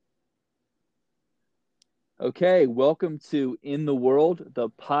Okay, welcome to In the World, the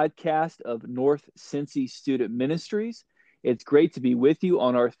podcast of North Cincy Student Ministries. It's great to be with you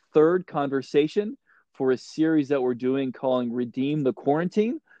on our third conversation for a series that we're doing calling Redeem the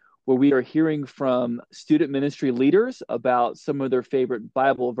Quarantine, where we are hearing from student ministry leaders about some of their favorite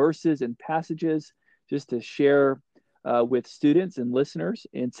Bible verses and passages just to share with students and listeners.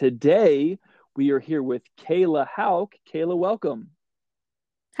 And today we are here with Kayla Hauk. Kayla, welcome.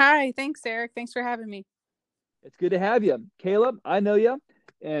 Hi, thanks, Eric. Thanks for having me. It's good to have you. Caleb, I know you,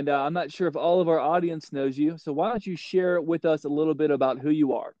 and I'm not sure if all of our audience knows you. So why don't you share with us a little bit about who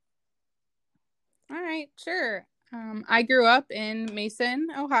you are? All right, sure. I grew up in Mason,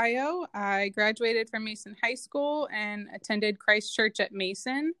 Ohio. I graduated from Mason High School and attended Christ Church at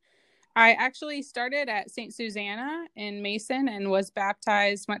Mason. I actually started at St. Susanna in Mason and was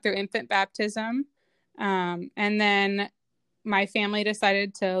baptized, went through infant baptism. And then my family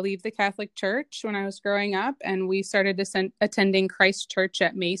decided to leave the Catholic Church when I was growing up, and we started attending Christ Church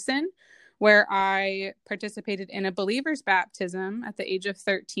at Mason, where I participated in a believer's baptism at the age of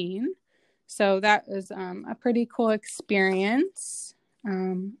 13. So that was a pretty cool experience.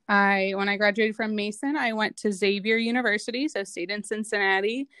 When I graduated from Mason, I went to Xavier University, so stayed in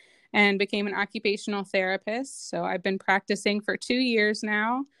Cincinnati, and became an occupational therapist. So I've been practicing for 2 years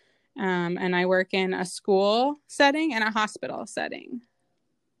now. And I work in a school setting and a hospital setting.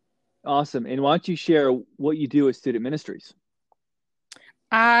 Awesome. And why don't you share what you do with student ministries?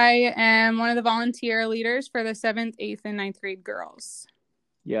 I am one of the volunteer leaders for the 7th, 8th, and 9th grade girls.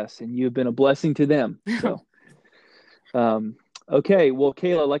 Yes, and you've been a blessing to them. So, okay. Well,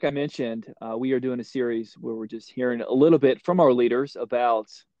 Kayla, like I mentioned, we are doing a series where we're just hearing a little bit from our leaders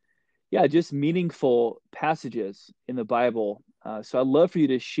about, just meaningful passages in the Bible. So I'd love for you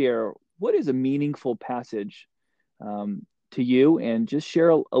to share what is a meaningful passage to you, and just share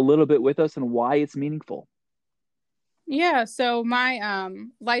a little bit with us on why it's meaningful. Yeah, so my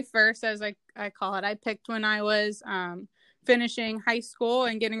life verse, as I call it, I picked when I was finishing high school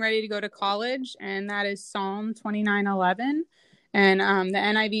and getting ready to go to college, and that is Psalm 29:11. And the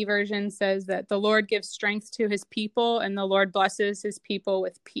NIV version says that the Lord gives strength to his people, and the Lord blesses his people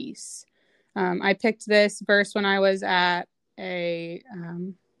with peace. I picked this verse when I was at a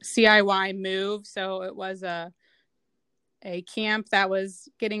CIY move. So it was a camp that was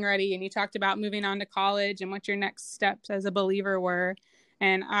getting ready, and you talked about moving on to college and what your next steps as a believer were.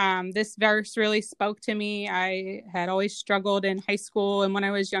 And this verse really spoke to me. I had always struggled in high school and when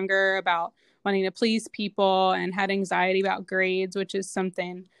I was younger about wanting to please people, and had anxiety about grades, which is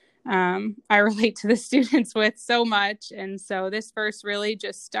something I relate to the students with so much. And so this verse really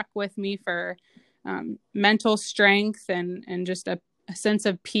just stuck with me for mental strength and just a sense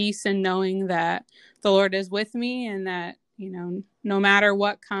of peace, and knowing that the Lord is with me, and that, no matter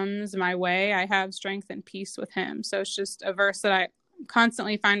what comes my way, I have strength and peace with him. So it's just a verse that I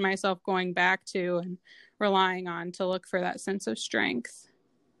constantly find myself going back to and relying on to look for that sense of strength.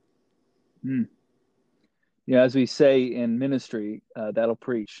 As we say in ministry, that'll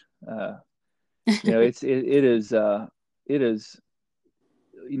preach. It is,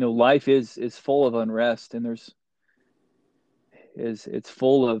 life is full of unrest, and it's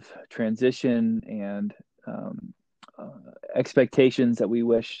full of transition and expectations that we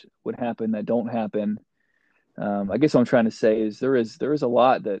wish would happen that don't happen. I guess what I'm trying to say is there is a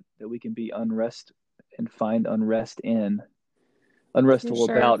lot that we can be unrest and find unrest in,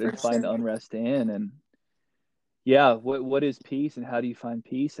 find unrest in. And what is peace, and how do you find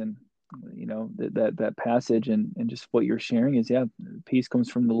peace? And that passage and just what you're sharing is, peace comes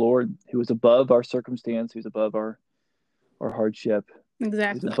from the Lord, who is above our circumstance, who's above our hardship,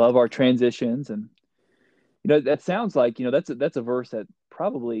 Exactly, who's above our transitions. And that sounds like, that's a verse that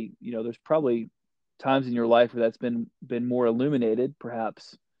probably, there's probably times in your life where that's been more illuminated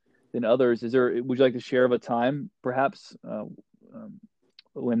perhaps than others. Would you like to share of a time perhaps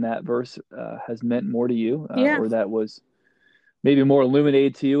when that verse has meant more to you, or that was maybe more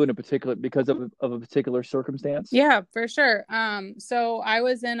illuminated to you in a particular, because of a particular circumstance? Yeah, for sure. So I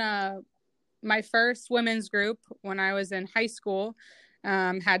was in my first women's group when I was in high school,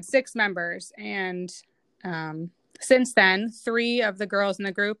 had 6 members, and since then 3 of the girls in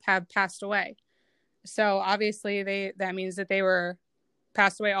the group have passed away. So obviously that means that they were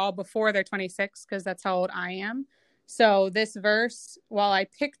passed away all before they're 26, because that's how old I am. So this verse, while I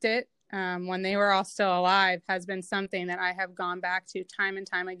picked it when they were all still alive, has been something that I have gone back to time and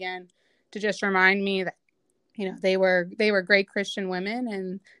time again to just remind me that, they were great Christian women,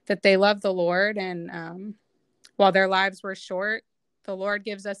 and that they loved the Lord. And while their lives were short, the Lord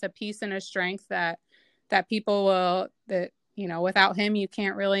gives us a peace and a strength that people will, that, without him, you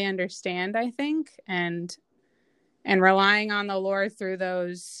can't really understand, I think. And and relying on the Lord through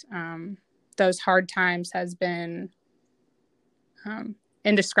those hard times has been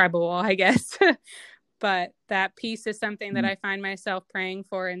indescribable, I guess. But that peace is something that I find myself praying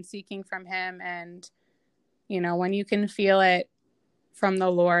for and seeking from him. And, when you can feel it from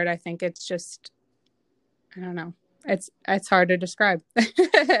the Lord, I think it's just, I don't know. It's hard to describe.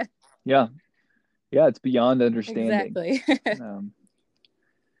 Yeah. Yeah. It's beyond understanding. Exactly.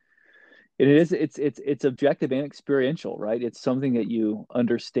 It's objective and experiential, right? It's something that you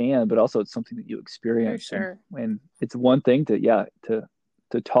understand, but also it's something that you experience. For sure. And it's one thing to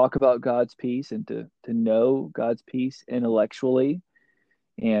talk about God's peace and to know God's peace intellectually.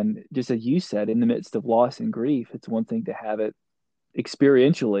 And just as you said, in the midst of loss and grief, it's one thing to have it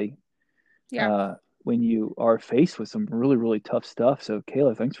experientially. Yeah. When you are faced with some really, really tough stuff. So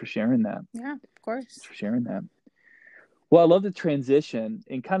Kayla, thanks for sharing that. Yeah, of course. Thanks for sharing that. Well, I love the transition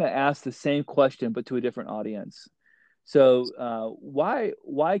and kind of ask the same question, but to a different audience. So why,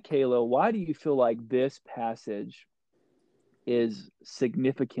 Kayla, why do you feel like this passage is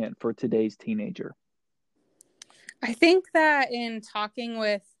significant for today's teenager? I think that in talking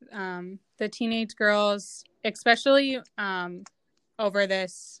with the teenage girls, especially over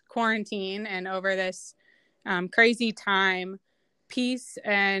this quarantine and over this crazy time, peace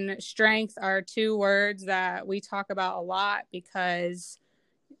and strength are two words that we talk about a lot because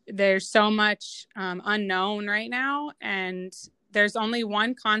there's so much unknown right now, and there's only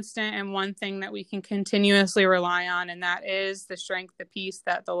one constant and one thing that we can continuously rely on, and that is the strength, the peace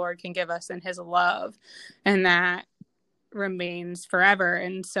that the Lord can give us in his love, and that remains forever.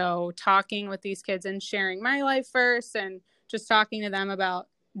 And so talking with these kids and sharing my life first and just talking to them about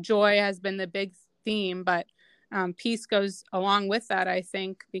joy has been the big theme, but peace goes along with that, I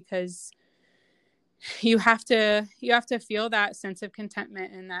think, because you have to feel that sense of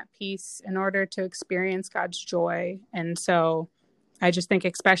contentment and that peace in order to experience God's joy. And so I just think,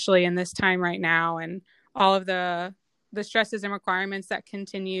 especially in this time right now and all of the stresses and requirements that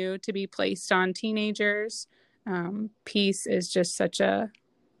continue to be placed on teenagers, peace is just such a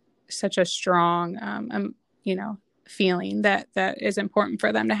strong, feeling that is important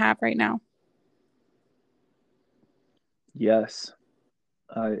for them to have right now. Yes.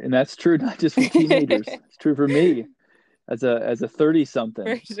 And that's true, not just for teenagers. It's true for me as a 30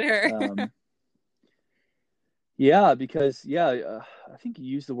 something. For sure. Yeah, because I think you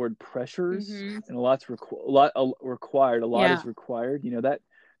used the word pressures, and a lot's required. A lot is required. That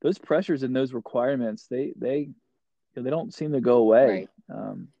those pressures and those rerequirements, they don't seem to go away.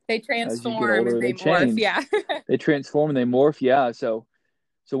 Right. They transform as you get older, and they change. Morph. Yeah. They transform and they morph. Yeah. So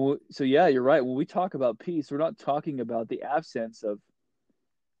yeah, you're right. When we talk about peace, we're not talking about the absence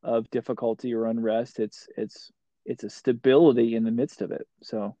of difficulty or unrest. It's a stability in the midst of it.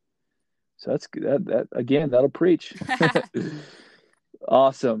 So that's that again, that'll preach.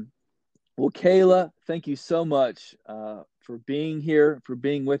 Awesome. Well, Kayla, thank you so much for being here, for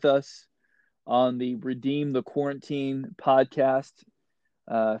being with us on the Redeem the Quarantine podcast.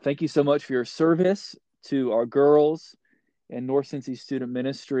 Thank you so much for your service to our girls and North Cincy Student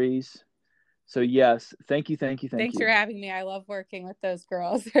Ministries. So yes, thank you. Thanks for having me. I love working with those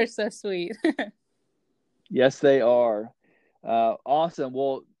girls. They're so sweet. Yes, they are. Awesome.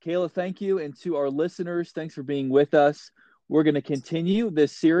 Well, Kayla, thank you. And to our listeners, thanks for being with us. We're going to continue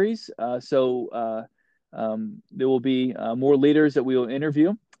this series. So there will be more leaders that we will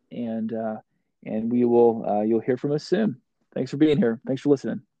interview, and we will you'll hear from us soon. Thanks for being here. Thanks for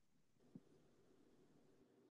listening.